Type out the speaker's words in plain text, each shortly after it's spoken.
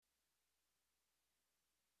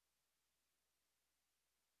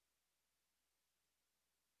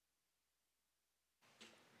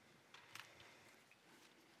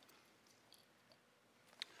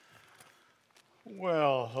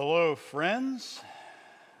Well, hello, friends.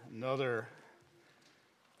 Another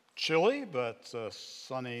chilly but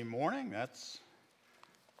sunny morning. That's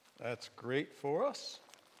great for us.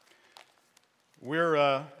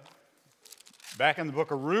 We're back in the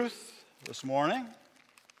book of Ruth this morning.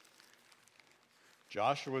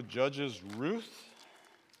 Joshua judges Ruth.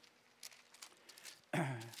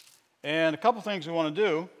 And a couple things we want to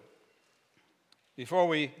do before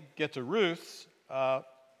we get to Ruth.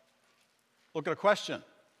 Look at a question.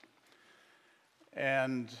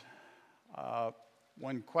 And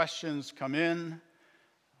when questions come in,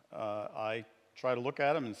 I try to look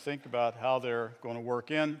at them and think about how they're going to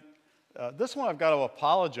work in. This one I've got to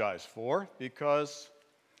apologize for because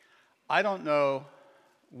I don't know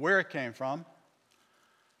where it came from,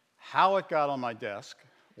 how it got on my desk.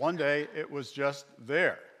 One day it was just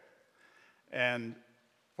there. And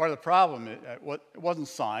part of the problem, it wasn't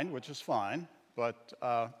signed, which is fine, but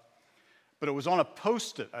it was on a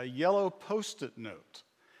Post-it, a yellow Post-it note.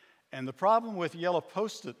 And the problem with yellow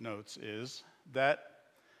Post-it notes is that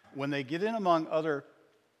when they get in among other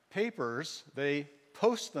papers, they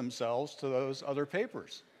post themselves to those other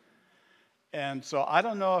papers. And so I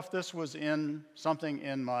don't know if this was in something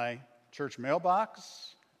in my church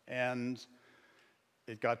mailbox and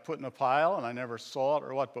it got put in a pile and I never saw it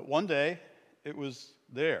or what, but one day it was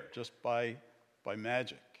there just by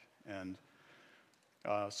magic. And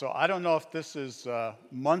so I don't know if this is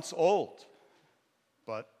months old,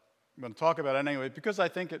 but I'm going to talk about it anyway because I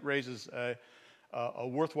think it raises a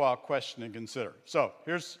worthwhile question to consider. So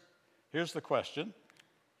here's the question.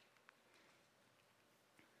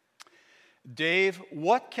 Dave,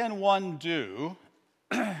 what can one do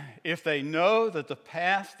if they know that the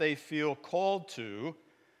path they feel called to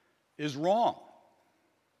is wrong?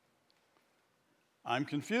 I'm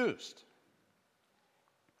confused.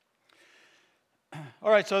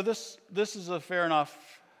 All right, so this is a fair enough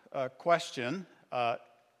question.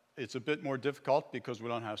 It's a bit more difficult because we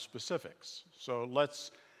don't have specifics. So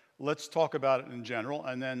let's talk about it in general,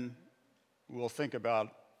 and then we'll think about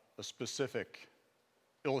a specific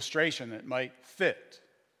illustration that might fit.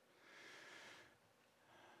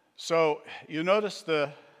 So you notice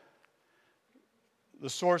the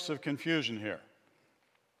source of confusion here.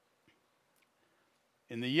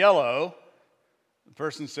 In the yellow, the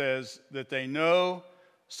person says that they know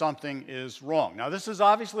something is wrong. Now, this is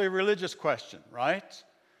obviously a religious question, right?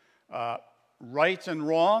 Right and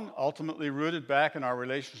wrong, ultimately rooted back in our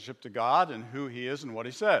relationship to God and who He is and what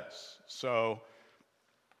He says. So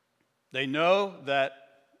they know that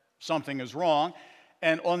something is wrong.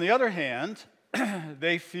 And on the other hand,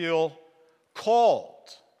 they feel called.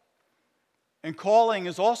 And calling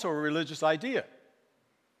is also a religious idea.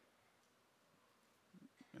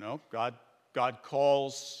 You know, God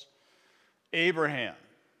calls Abraham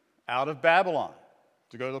out of Babylon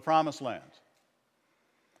to go to the Promised Land.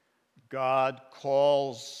 God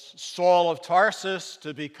calls Saul of Tarsus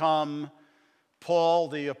to become Paul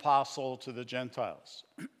the Apostle to the Gentiles.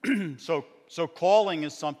 So calling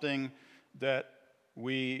is something that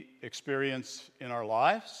we experience in our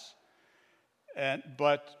lives.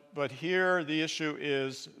 But here the issue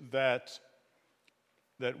is that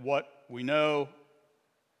what we know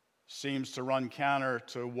seems to run counter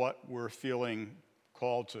to what we're feeling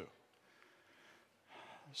called to.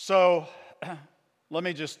 So let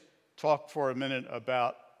me just talk for a minute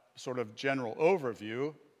about sort of general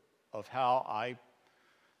overview of how I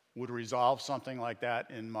would resolve something like that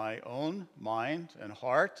in my own mind and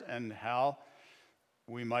heart, and how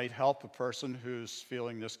we might help a person who's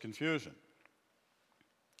feeling this confusion.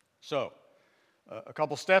 So, a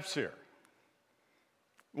couple steps here.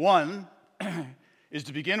 One is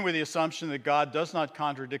to begin with the assumption that God does not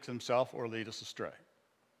contradict Himself or lead us astray.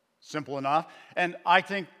 Simple enough. And I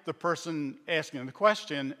think the person asking the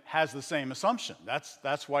question has the same assumption.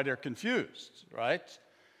 That's why they're confused, right?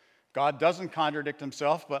 God doesn't contradict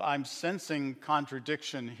Himself, but I'm sensing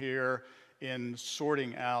contradiction here in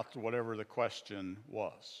sorting out whatever the question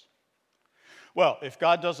was. Well, if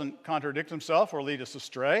God doesn't contradict Himself or lead us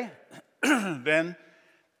astray, then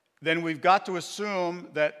we've got to assume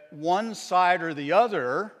that one side or the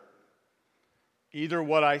other, either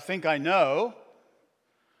what I think I know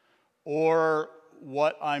or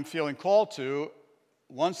what I'm feeling called to,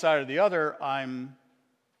 one side or the other,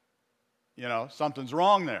 something's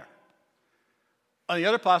wrong there. And the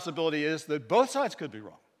other possibility is that both sides could be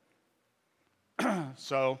wrong.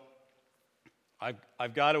 So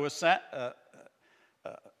I've got to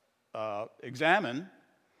examine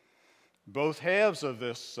both halves of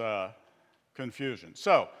this confusion.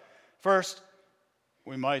 So first,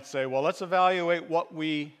 we might say, well, let's evaluate what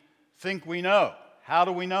we think we know. How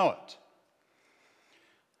do we know it?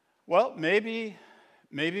 Well, maybe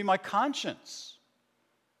my conscience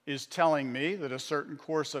is telling me that a certain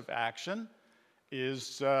course of action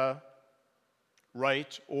is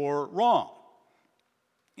right or wrong.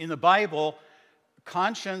 In the Bible,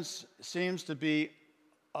 conscience seems to be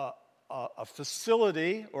a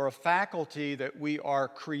facility or a faculty that we are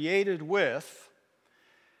created with,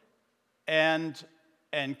 and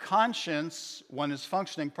conscience, when it's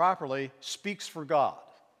functioning properly, speaks for God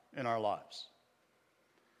in our lives.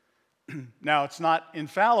 Now, it's not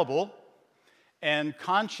infallible, and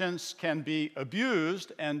conscience can be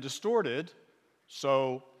abused and distorted.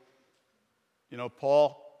 So,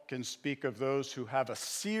 Paul can speak of those who have a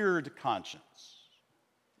seared conscience.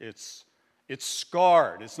 It's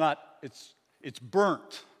scarred. It's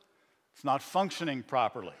burnt. It's not functioning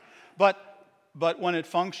properly. But when it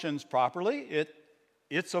functions properly,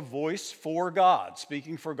 it's a voice for God,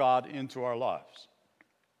 speaking for God into our lives.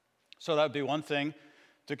 So that would be one thing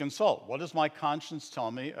to consult. What does my conscience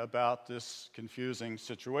tell me about this confusing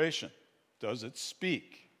situation? Does it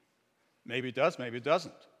speak? Maybe it does, maybe it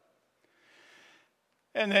doesn't.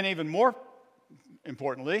 And then even more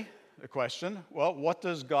importantly, the question, well, what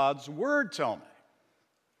does God's Word tell me?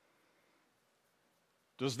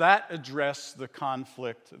 Does that address the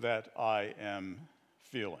conflict that I am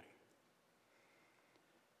feeling?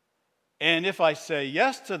 And if I say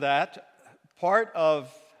yes to that, part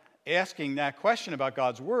of asking that question about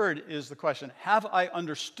God's Word is the question, have I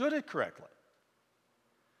understood it correctly?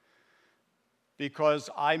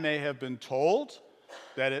 Because I may have been told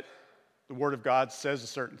that the Word of God says a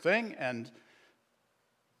certain thing, and,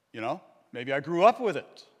 maybe I grew up with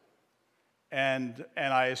it. And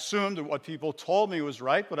I assumed that what people told me was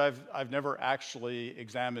right, but I've never actually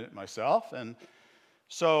examined it myself. And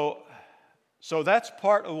so that's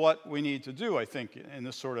part of what we need to do, I think, in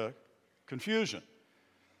this sort of confusion.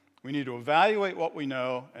 We need to evaluate what we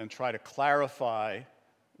know and try to clarify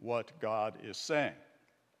what God is saying.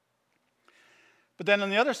 But then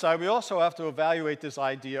on the other side, we also have to evaluate this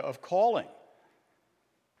idea of calling.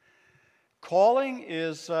 Calling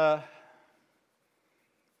is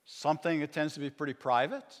something that tends to be pretty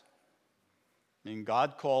private. I mean,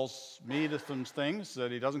 God calls me to some things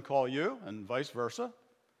that he doesn't call you, and vice versa.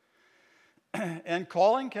 And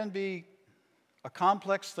calling can be a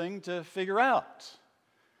complex thing to figure out.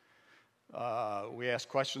 We ask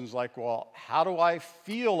questions like, well, how do I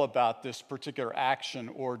feel about this particular action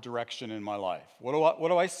or direction in my life? What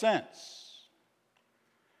do I sense?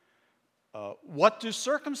 What do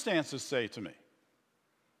circumstances say to me?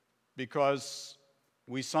 Because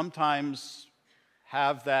we sometimes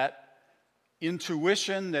have that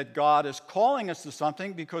intuition that God is calling us to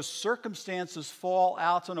something because circumstances fall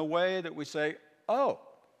out in a way that we say, oh,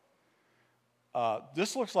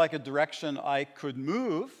 this looks like a direction I could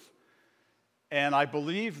move, and I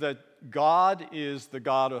believe that God is the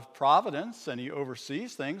God of providence and he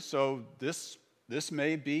oversees things, so this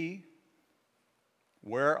may be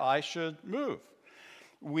where I should move.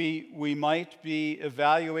 We might be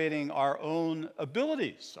evaluating our own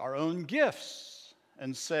abilities, our own gifts,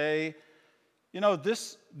 and say,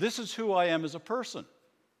 this is who I am as a person.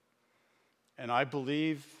 And I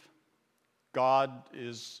believe God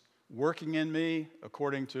is working in me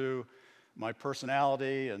according to my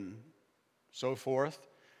personality and so forth.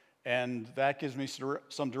 And that gives me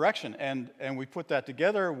some direction. And we put that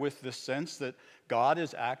together with this sense that God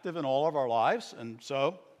is active in all of our lives. And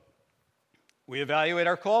so we evaluate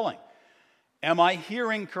our calling. Am I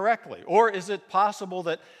hearing correctly? Or is it possible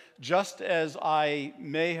that just as I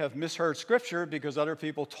may have misheard Scripture because other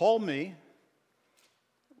people told me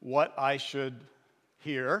what I should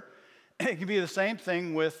hear, it can be the same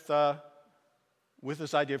thing with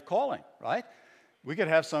this idea of calling, right? We could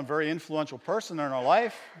have some very influential person in our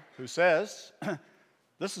life who says,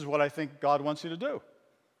 this is what I think God wants you to do.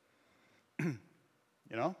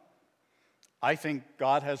 I think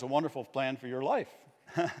God has a wonderful plan for your life.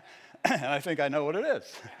 And I think I know what it is.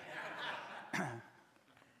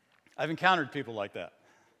 I've encountered people like that.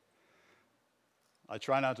 I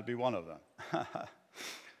try not to be one of them.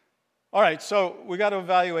 All right, so we got to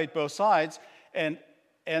evaluate both sides, and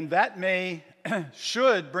that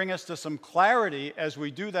should bring us to some clarity as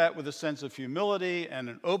we do that with a sense of humility and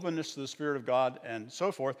an openness to the Spirit of God and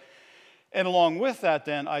so forth. And along with that,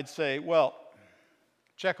 then, I'd say, well,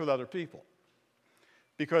 check with other people.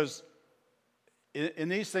 Because in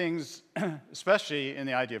these things, especially in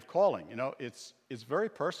the idea of calling, it's very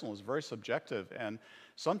personal, it's very subjective, and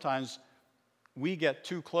sometimes we get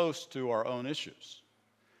too close to our own issues.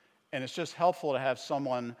 And it's just helpful to have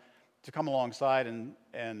someone to come alongside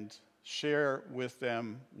and share with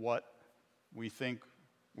them what we think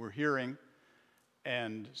we're hearing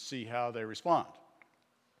and see how they respond.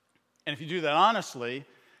 And if you do that honestly,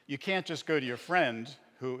 you can't just go to your friend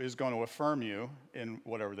who is going to affirm you in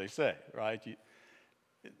whatever they say, right?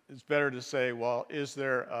 It's better to say, well, is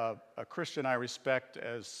there a Christian I respect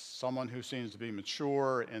as someone who seems to be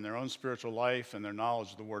mature in their own spiritual life and their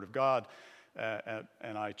knowledge of the Word of God,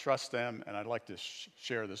 and I trust them, and I'd like to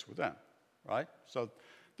share this with them, right? So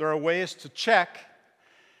there are ways to check,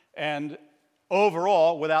 and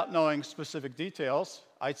overall, without knowing specific details,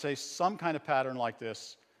 I'd say some kind of pattern like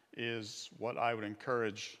this is what I would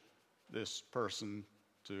encourage this person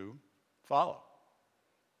to follow.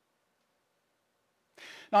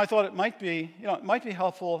 Now, I thought it might be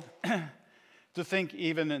helpful to think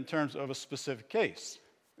even in terms of a specific case.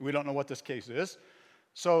 We don't know what this case is,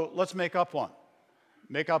 so let's make up one.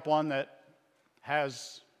 Make up one that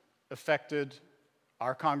has affected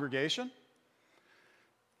our congregation,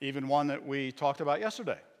 even one that we talked about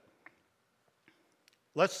yesterday.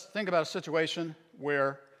 Let's think about a situation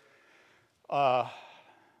where a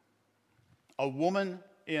woman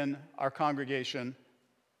in our congregation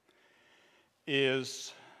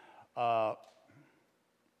is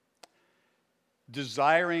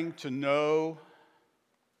desiring to know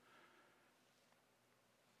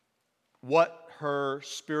what her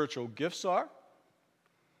spiritual gifts are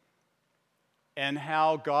and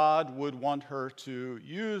how God would want her to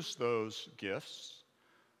use those gifts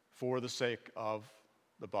for the sake of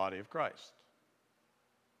the body of Christ.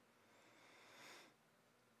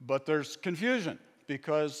 But there's confusion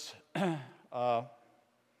because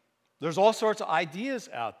there's all sorts of ideas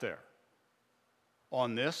out there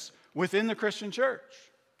on this within the Christian church.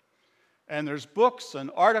 And there's books and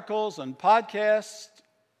articles and podcasts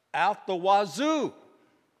out the wazoo.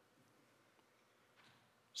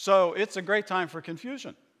 So it's a great time for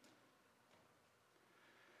confusion.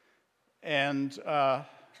 And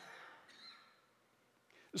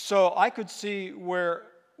so I could see where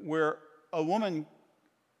a woman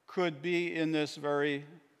could be in this very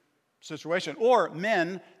situation, or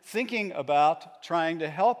men thinking about trying to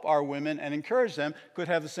help our women and encourage them could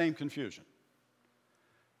have the same confusion.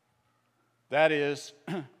 That is,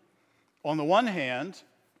 on the one hand,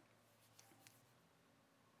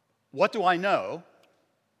 what do I know?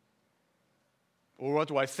 Or what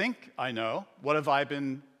do I think I know? What have I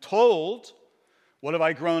been told? What have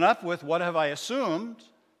I grown up with? What have I assumed?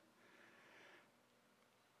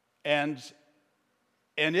 And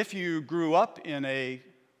if you grew up in a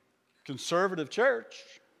conservative church,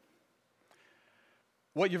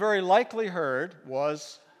 what you very likely heard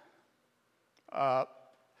was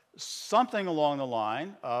something along the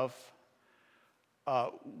line of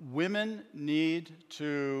women need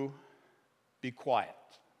to be quiet,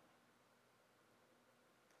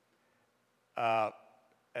 at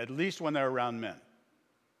least when they're around men,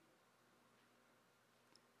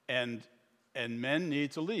 and men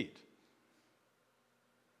need to lead.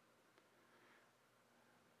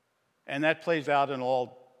 And that plays out in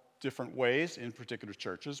all different ways in particular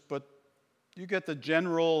churches, but you get the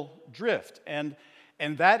general drift. And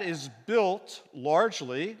that is built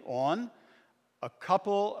largely on a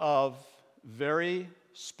couple of very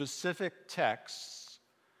specific texts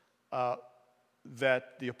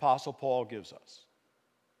that the Apostle Paul gives us.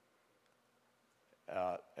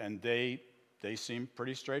 And they seem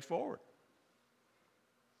pretty straightforward.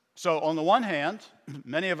 So on the one hand,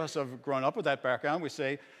 many of us have grown up with that background. We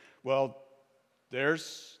say, well,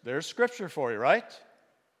 there's scripture for you, right?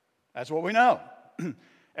 That's what we know.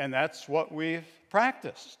 And that's what we've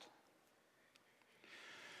practiced.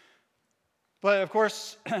 But of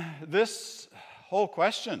course, this whole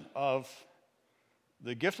question of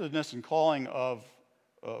the giftedness and calling of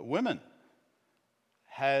women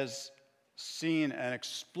has seen an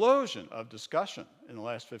explosion of discussion in the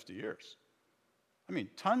last 50 years. I mean,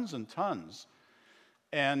 tons and tons.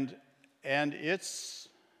 And it's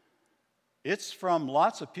from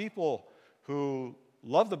lots of people who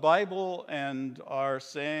love the Bible and are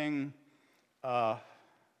saying,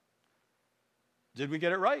 did we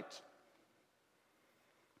get it right?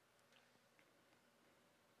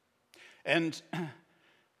 And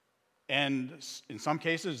in some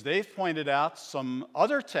cases, they've pointed out some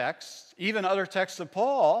other texts, even other texts of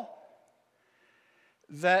Paul,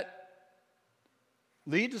 that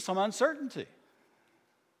lead to some uncertainty.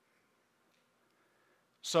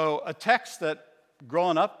 So a text that,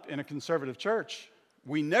 growing up in a conservative church,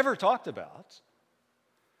 we never talked about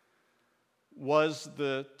was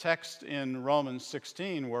the text in Romans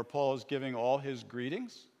 16 where Paul is giving all his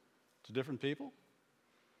greetings to different people.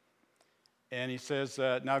 And he says,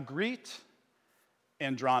 now greet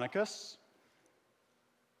Andronicus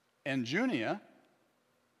and Junia,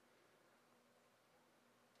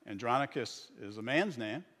 Andronicus is a man's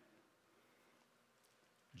name.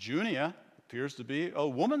 Junia appears to be a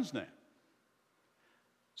woman's name.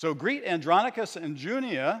 So greet Andronicus and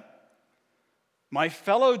Junia, my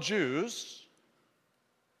fellow Jews,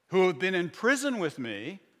 who have been in prison with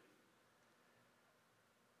me,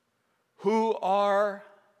 who are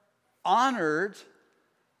honored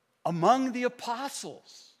among the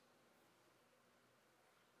apostles.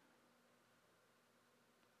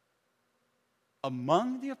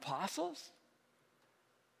 Among the apostles?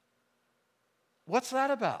 What's that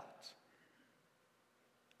about?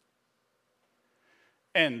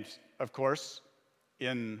 And, of course,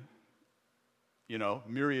 in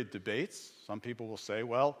myriad debates, some people will say,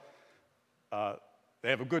 well, they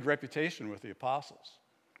have a good reputation with the apostles.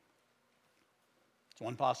 It's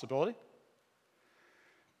one possibility.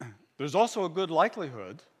 There's also a good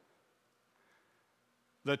likelihood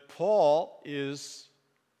that Paul is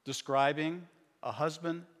describing a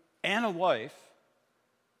husband and a wife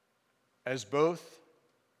as both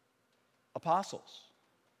apostles.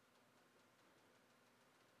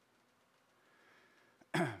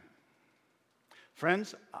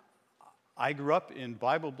 Friends, I grew up in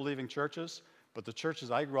Bible-believing churches, but the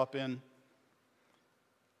churches I grew up in,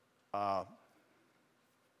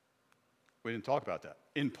 we didn't talk about that.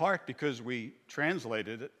 In part because we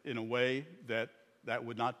translated it in a way that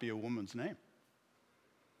would not be a woman's name.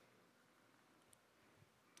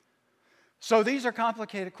 So these are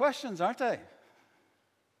complicated questions, aren't they?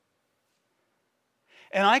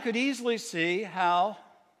 And I could easily see how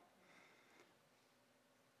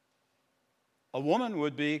a woman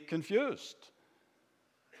would be confused.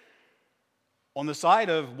 On the side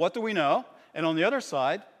of what do we know, and on the other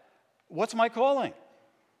side, what's my calling?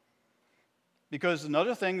 Because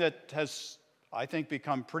another thing that has, I think,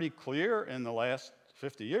 become pretty clear in the last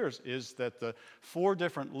 50 years is that the 4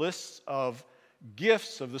 different lists of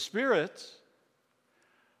gifts of the Spirit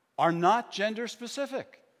are not gender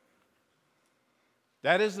specific.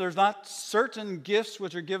 That is, there's not certain gifts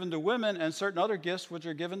which are given to women and certain other gifts which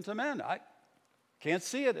are given to men. I can't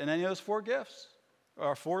see it in any of those 4 gifts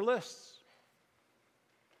or 4 lists.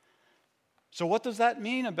 So what does that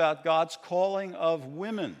mean about God's calling of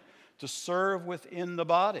women to serve within the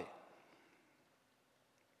body?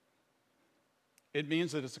 It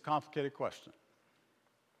means that it's a complicated question,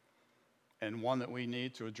 and one that we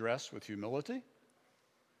need to address with humility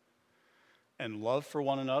and love for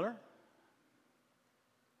one another.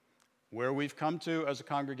 Where we've come to as a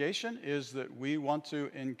congregation is that we want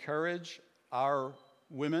to encourage our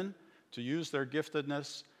women to use their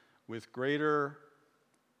giftedness with greater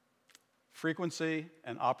frequency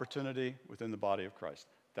and opportunity within the body of Christ.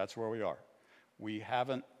 That's where we are. We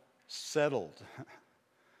haven't settled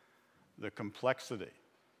the complexity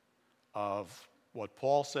of what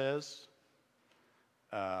Paul says,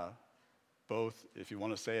 both, if you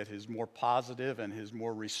want to say it, his more positive and his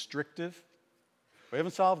more restrictive. We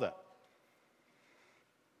haven't solved that.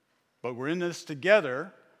 But we're in this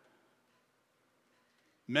together,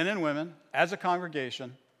 men and women, as a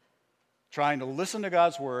congregation, trying to listen to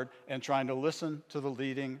God's word and trying to listen to the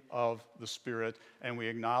leading of the Spirit. And we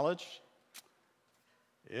acknowledge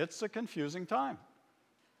it's a confusing time.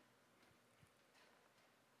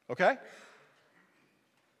 Okay?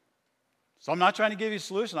 So I'm not trying to give you a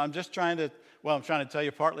solution. I'm trying to tell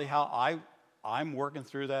you partly how I'm working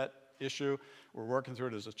through that issue. We're working through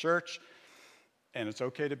it as a church, and it's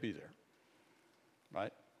okay to be there.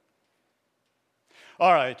 Right?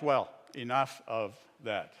 All right, well, enough of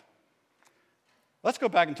that. Let's go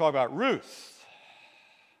back and talk about Ruth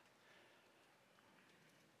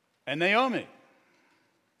and Naomi.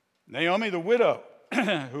 Naomi, the widow,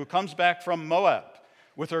 who comes back from Moab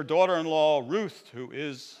with her daughter-in-law, Ruth, who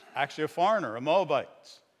is actually a foreigner, a Moabite.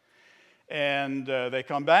 And they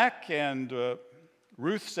come back, and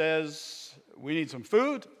Ruth says, we need some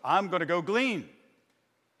food. I'm going to go glean.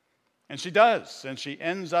 And she does, and she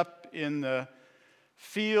ends up in the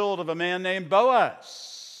field of a man named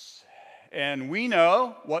Boaz. And we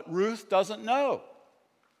know what Ruth doesn't know.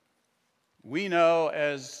 We know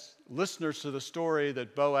as listeners to the story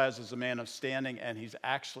that Boaz is a man of standing, and he's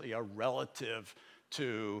actually a relative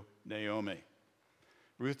to Naomi.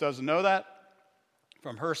 Ruth doesn't know that.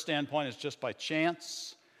 From her standpoint, it's just by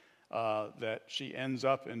chance that she ends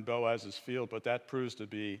up in Boaz's field, but that proves to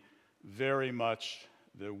be very much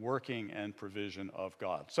the working and provision of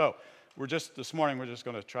God. So this morning, we're just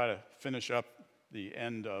going to try to finish up the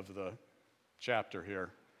end of the chapter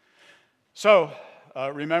here. So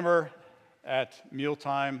remember at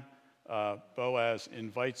mealtime, Boaz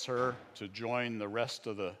invites her to join the rest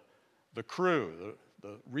of the crew,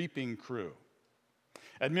 the reaping crew.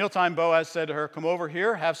 At mealtime, Boaz said to her, "Come over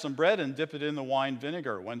here, have some bread, and dip it in the wine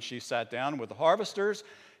vinegar." When she sat down with the harvesters,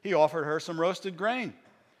 he offered her some roasted grain.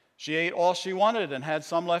 She ate all she wanted and had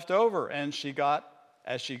some left over, and as she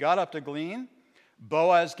got up to glean,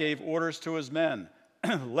 Boaz gave orders to his men,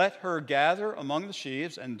 "Let her gather among the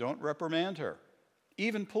sheaves and don't reprimand her.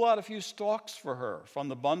 Even pull out a few stalks for her from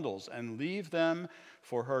the bundles and leave them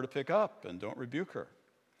for her to pick up, and don't rebuke her."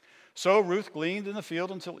 So Ruth gleaned in the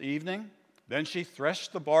field until evening. Then she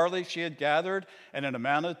threshed the barley she had gathered, and it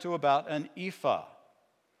amounted to about an ephah.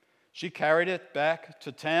 She carried it back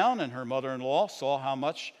to town, and her mother-in-law saw how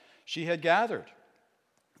much she had gathered.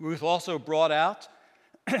 Ruth also brought out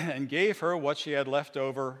and gave her what she had left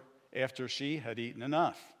over after she had eaten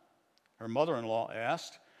enough. Her mother-in-law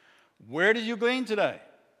asked, "Where did you glean today?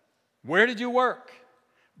 Where did you work?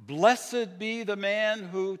 Blessed be the man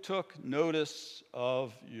who took notice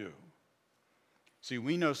of you." See,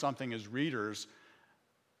 we know something as readers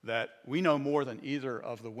that we know more than either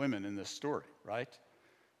of the women in this story, right?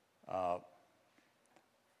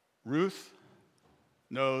 Ruth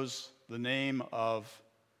knows the name of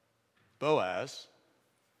Boaz,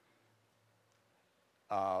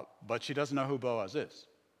 but she doesn't know who Boaz is.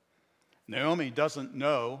 Naomi doesn't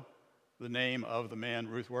know the name of the man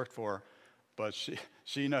Ruth worked for, but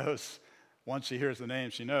she knows. Once she hears the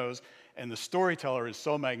name, she knows. And the storyteller is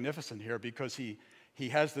so magnificent here because he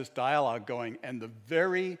has this dialogue going, and the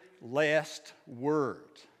very last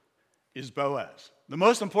word is Boaz. The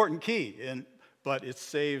most important key, but it's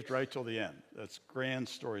saved right till the end. That's grand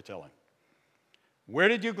storytelling. "Where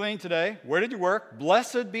did you glean today? Where did you work?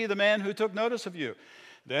 Blessed be the man who took notice of you."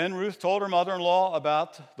 Then Ruth told her mother-in-law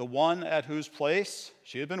about the one at whose place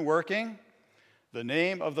she had been working. "The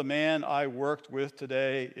name of the man I worked with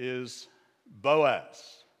today is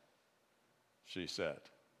Boaz," she said.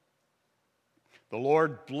 "The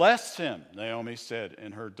Lord bless him," Naomi said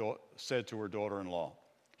to her daughter-in-law.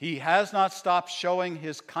 "He has not stopped showing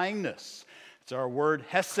his kindness." It's our word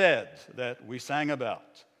hesed that we sang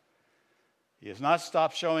about. He has not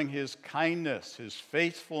stopped showing his kindness, his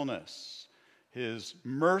faithfulness, his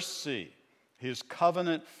mercy, his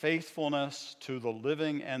covenant faithfulness to the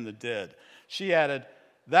living and the dead. She added,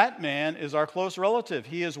 "That man is our close relative.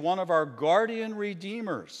 He is one of our guardian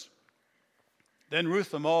redeemers." Then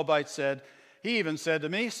Ruth the Moabite said, "He even said to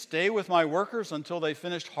me, 'Stay with my workers until they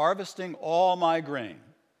finished harvesting all my grain.'"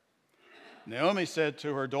 Naomi said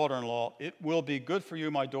to her daughter-in-law, "It will be good for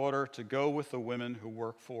you, my daughter, to go with the women who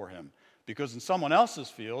work for him, because in someone else's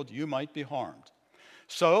field you might be harmed."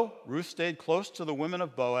 So Ruth stayed close to the women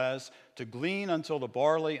of Boaz to glean until the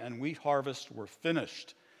barley and wheat harvest were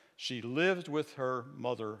finished. She lived with her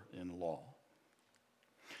mother-in-law.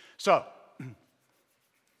 So,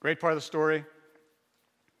 great part of the story.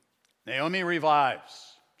 Naomi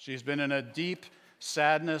revives. She's been in a deep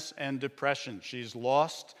sadness and depression. She's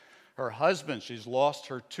lost her husband. She's lost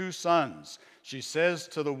her 2 sons. She says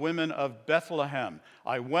to the women of Bethlehem,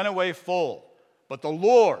 "I went away full, but the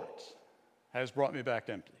Lord has brought me back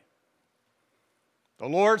empty. The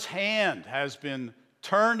Lord's hand has been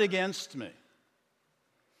turned against me."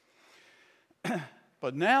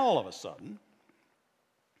 But now all of a sudden,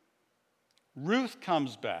 Ruth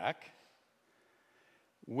comes back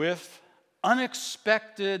with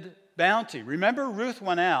unexpected bounty. Remember, Ruth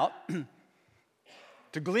went out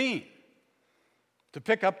to glean, to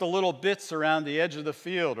pick up the little bits around the edge of the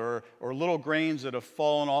field or little grains that have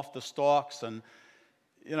fallen off the stalks. And,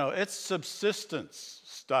 it's subsistence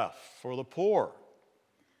stuff for the poor.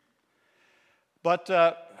 But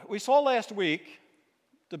we saw last week,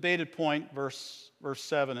 debated point, verse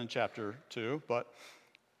 7 in chapter 2, but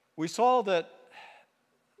we saw that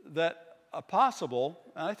a possible,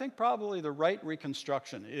 and I think probably the right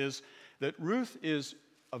reconstruction, is that Ruth is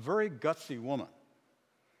a very gutsy woman.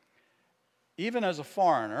 Even as a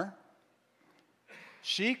foreigner,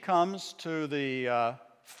 she comes to the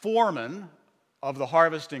foreman of the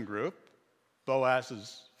harvesting group,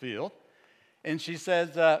 Boaz's field, and she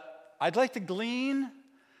says, "I'd like to glean,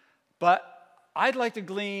 but I'd like to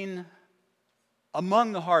glean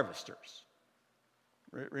among the harvesters."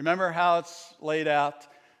 Remember how it's laid out?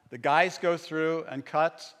 The guys go through and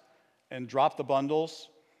cut and drop the bundles,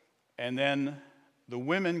 and then the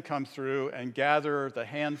women come through and gather the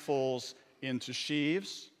handfuls into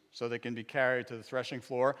sheaves so they can be carried to the threshing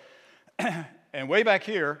floor. And way back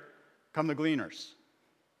here come the gleaners,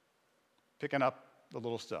 picking up the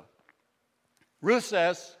little stuff. Ruth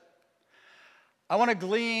says, "I want to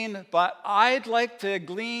glean, but I'd like to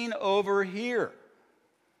glean over here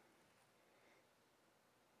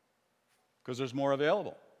because there's more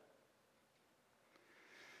available.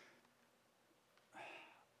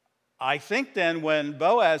 I think then when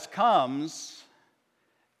Boaz comes,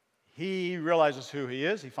 he realizes who he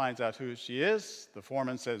is. He finds out who she is. The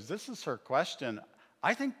foreman says, this is her question.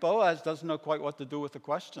 I think Boaz doesn't know quite what to do with the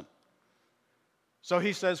question. So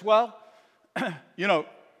he says, well,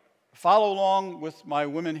 follow along with my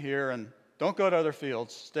women here and don't go to other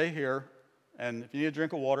fields. Stay here. And if you need a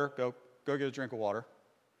drink of water, go get a drink of water.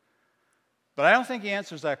 But I don't think he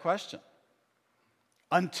answers that question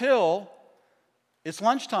until it's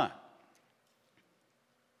lunchtime.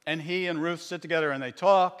 And he and Ruth sit together and they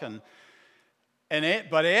talk.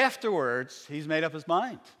 But afterwards, he's made up his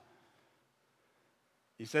mind.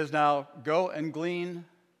 He says, now go and glean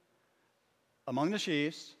among the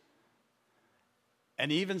sheaves.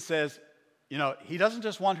 And he even says, he doesn't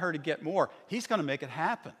just want her to get more. He's going to make it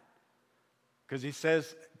happen. Because he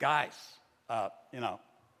says, guys,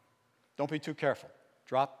 don't be too careful.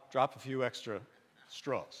 Drop a few extra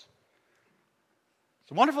straws.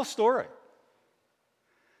 It's a wonderful story.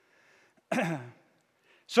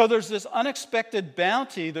 So there's this unexpected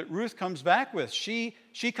bounty that Ruth comes back with. She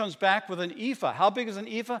comes back with an ephah. How big is an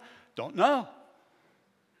ephah? Don't know.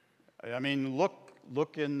 I mean,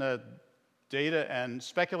 look in the data and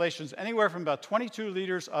speculations, anywhere from about 22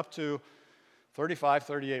 liters up to 35,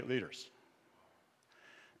 38 liters.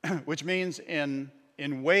 Which means in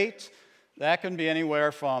weight, that can be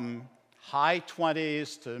anywhere from high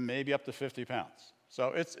 20s to maybe up to 50 pounds.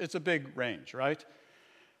 So it's a big range, right?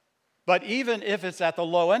 But even if it's at the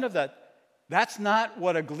low end of that, that's not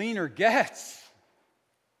what a gleaner gets.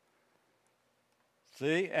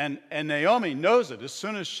 See? And Naomi knows it as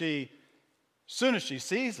soon as she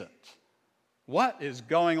sees it. What is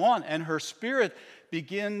going on? And her spirit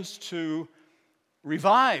begins to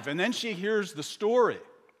revive. And then she hears the story.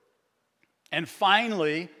 And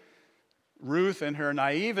finally, Ruth, in her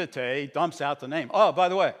naivete, dumps out the name. Oh, by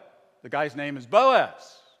the way, the guy's name is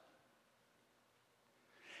Boaz.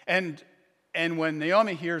 And when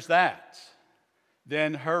Naomi hears that,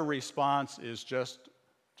 then her response is just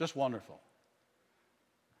wonderful.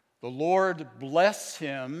 The Lord bless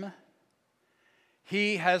him.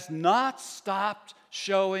 He has not stopped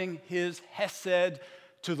showing his hesed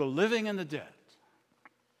to the living and the dead.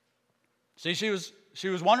 See, she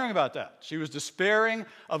was wondering about that. She was despairing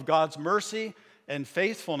of God's mercy and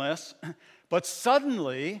faithfulness. But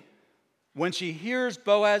suddenly, when she hears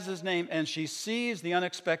Boaz's name and she sees the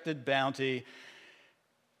unexpected bounty,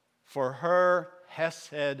 for her,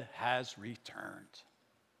 hesed has returned.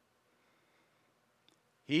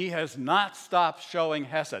 He has not stopped showing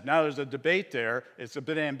hesed. Now, there's a debate there. It's a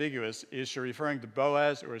bit ambiguous. Is she referring to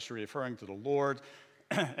Boaz or is she referring to the Lord?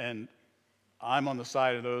 And I'm on the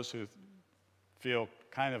side of those who feel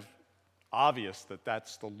kind of obvious that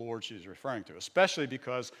that's the Lord she's referring to, especially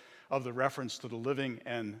because of the reference to the living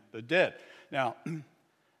and the dead. Now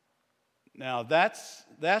that's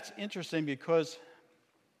interesting because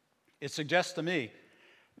it suggests to me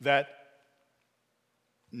that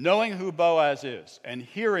knowing who Boaz is and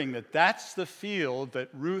hearing that that's the field that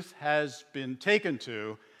Ruth has been taken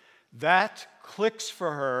to, that clicks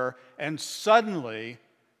for her, and suddenly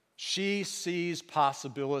she sees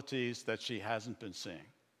possibilities that she hasn't been seeing.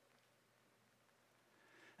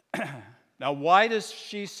 Now, why does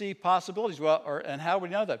she see possibilities? Well, and how do we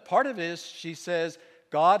know that? Part of it is she says,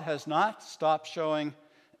 God has not stopped showing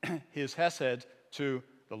his hesed to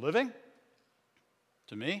the living,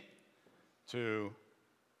 to me, to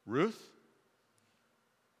Ruth,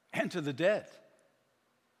 and to the dead.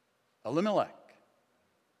 Elimelech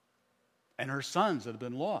and her sons that have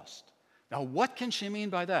been lost. Now, what can she mean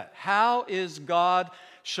by that? How is God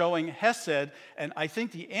showing hesed? And I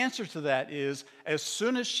think the answer to that is as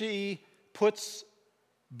soon as she puts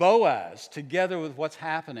Boaz together with what's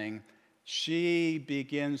happening, she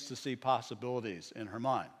begins to see possibilities in her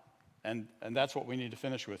mind. And that's what we need to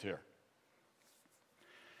finish with here.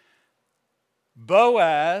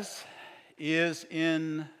 Boaz is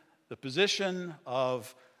in the position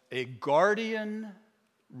of a guardian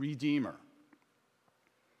redeemer.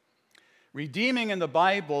 Redeeming in the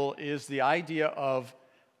Bible is the idea of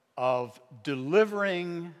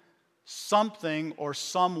delivering something or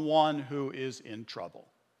someone who is in trouble.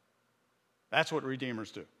 That's what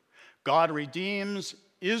redeemers do. God redeems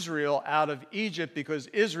Israel out of Egypt because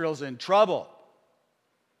Israel's in trouble.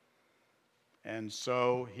 And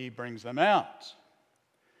so he brings them out.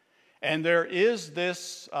 And there is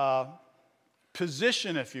this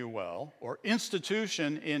position, if you will, or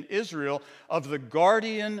institution in Israel of the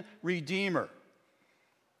guardian redeemer.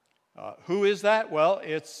 Who is that? Well,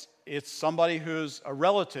 it's somebody who's a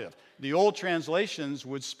relative. The old translations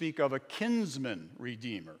would speak of a kinsman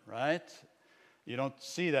redeemer, right? You don't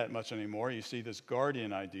see that much anymore. You see this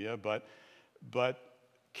guardian idea, but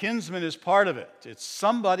kinsman is part of it. It's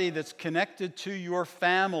somebody that's connected to your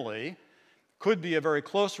family. Could be a very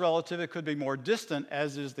close relative. It could be more distant,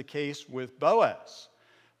 as is the case with Boaz.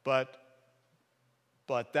 But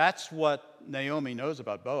that's what Naomi knows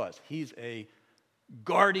about Boaz. He's a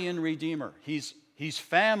guardian redeemer. He's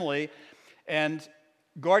family, and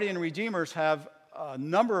guardian redeemers have a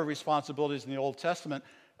number of responsibilities in the Old Testament.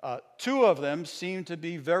 Two of them seem to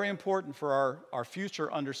be very important for our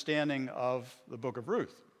future understanding of the book of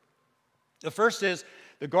Ruth. The first is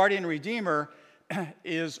the guardian redeemer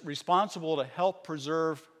is responsible to help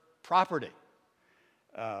preserve property.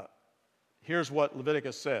 Here's what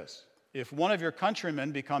Leviticus says. If one of your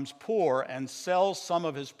countrymen becomes poor and sells some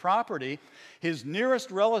of his property, his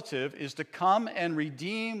nearest relative is to come and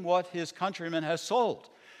redeem what his countryman has sold.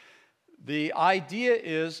 The idea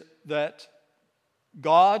is that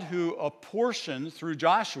God, who apportioned, through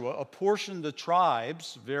Joshua, apportioned the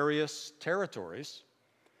tribes, various territories,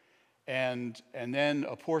 and then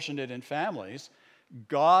apportioned it in families,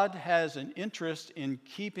 God has an interest in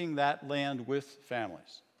keeping that land with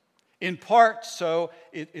families. In part, so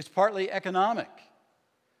it's partly economic.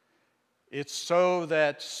 It's so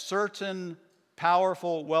that certain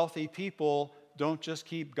powerful, wealthy people don't just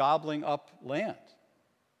keep gobbling up land,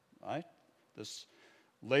 right?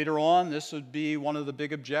 Later on, this would be one of the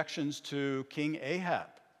big objections to King Ahab.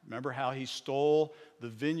 Remember how he stole the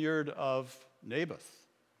vineyard of Naboth?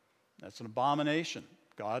 That's an abomination.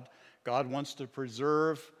 God wants to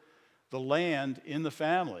preserve the land in the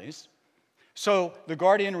families. So the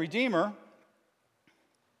guardian redeemer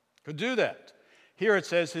could do that. Here it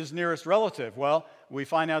says his nearest relative. Well, we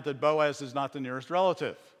find out that Boaz is not the nearest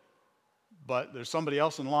relative. But there's somebody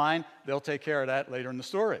else in line. They'll take care of that later in the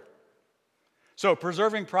story. So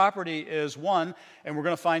preserving property is one, and we're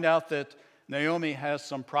going to find out that Naomi has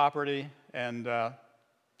some property, and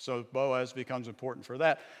so Boaz becomes important for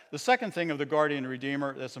that. The second thing of the guardian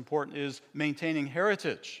redeemer that's important is maintaining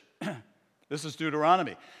heritage. This is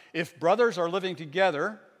Deuteronomy. If brothers are living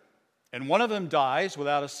together and one of them dies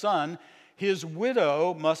without a son, his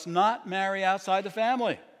widow must not marry outside the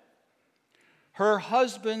family. Her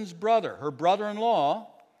husband's brother, her brother-in-law,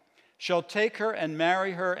 shall take her and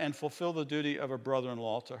marry her and fulfill the duty of a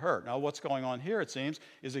brother-in-law to her. Now, what's going on here, it seems,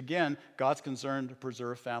 is again, God's concerned to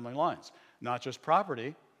preserve family lines. Not just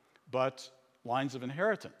property, but lines of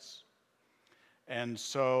inheritance. And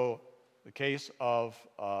so the case of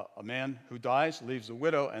a man who dies, leaves a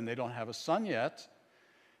widow, and they don't have a son yet,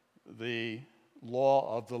 the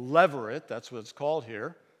law of the levirate, that's what it's called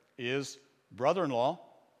here, is brother-in-law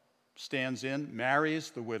stands in, marries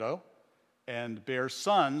the widow, and bears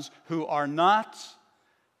sons who are not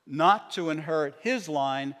to inherit his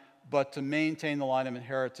line, but to maintain the line of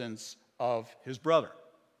inheritance of his brother.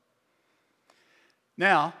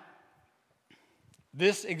 Now,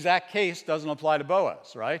 this exact case doesn't apply to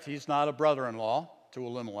Boaz, right? He's not a brother-in-law to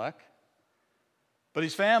Elimelech, but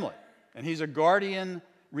he's family, and he's a guardian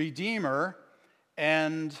redeemer,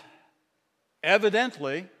 and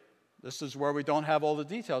evidently, this is where we don't have all the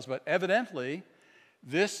details, but evidently,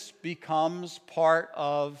 this becomes part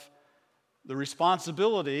of the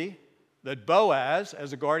responsibility that Boaz,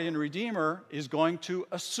 as a guardian redeemer, is going to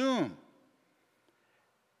assume.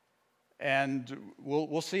 And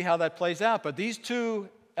we'll see how that plays out. But these two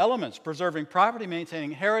elements, preserving property,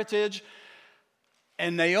 maintaining heritage,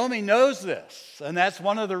 and Naomi knows this. And that's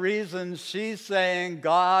one of the reasons she's saying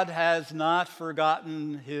God has not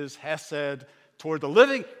forgotten his hesed toward the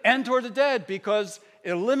living and toward the dead, because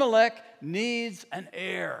Elimelech needs an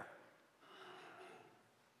heir.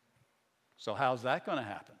 So how's that going to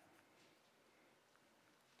happen?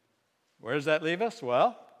 Where does that leave us?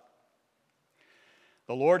 Well,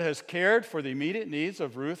 the Lord has cared for the immediate needs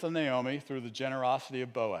of Ruth and Naomi through the generosity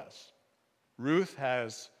of Boaz. Ruth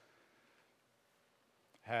has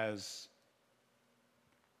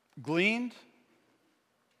gleaned.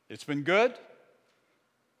 It's been good.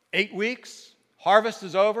 8 weeks. Harvest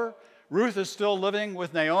is over. Ruth is still living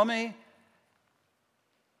with Naomi.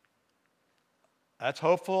 That's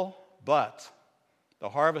hopeful, but the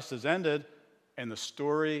harvest has ended and the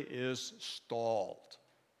story is stalled.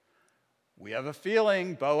 We have a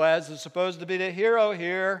feeling Boaz is supposed to be the hero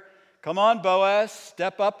here. Come on, Boaz,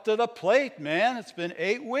 step up to the plate, man. It's been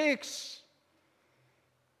 8 weeks.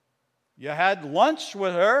 You had lunch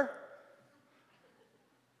with her.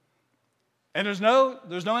 And there's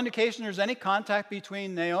no indication there's any contact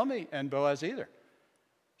between Naomi and Boaz either.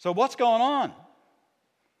 So what's going on?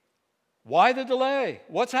 Why the delay?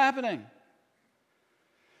 What's happening?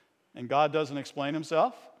 And God doesn't explain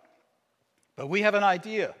himself. But we have an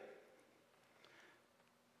idea.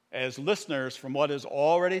 as listeners from what has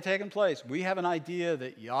already taken place, we have an idea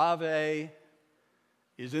that Yahweh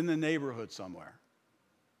is in the neighborhood somewhere.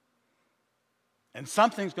 And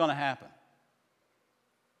something's going to happen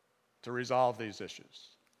to resolve these issues.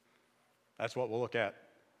 That's what we'll look at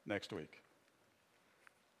next week.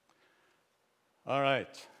 All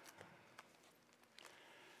right.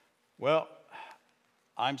 Well,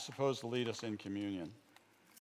 I'm supposed to lead us in communion.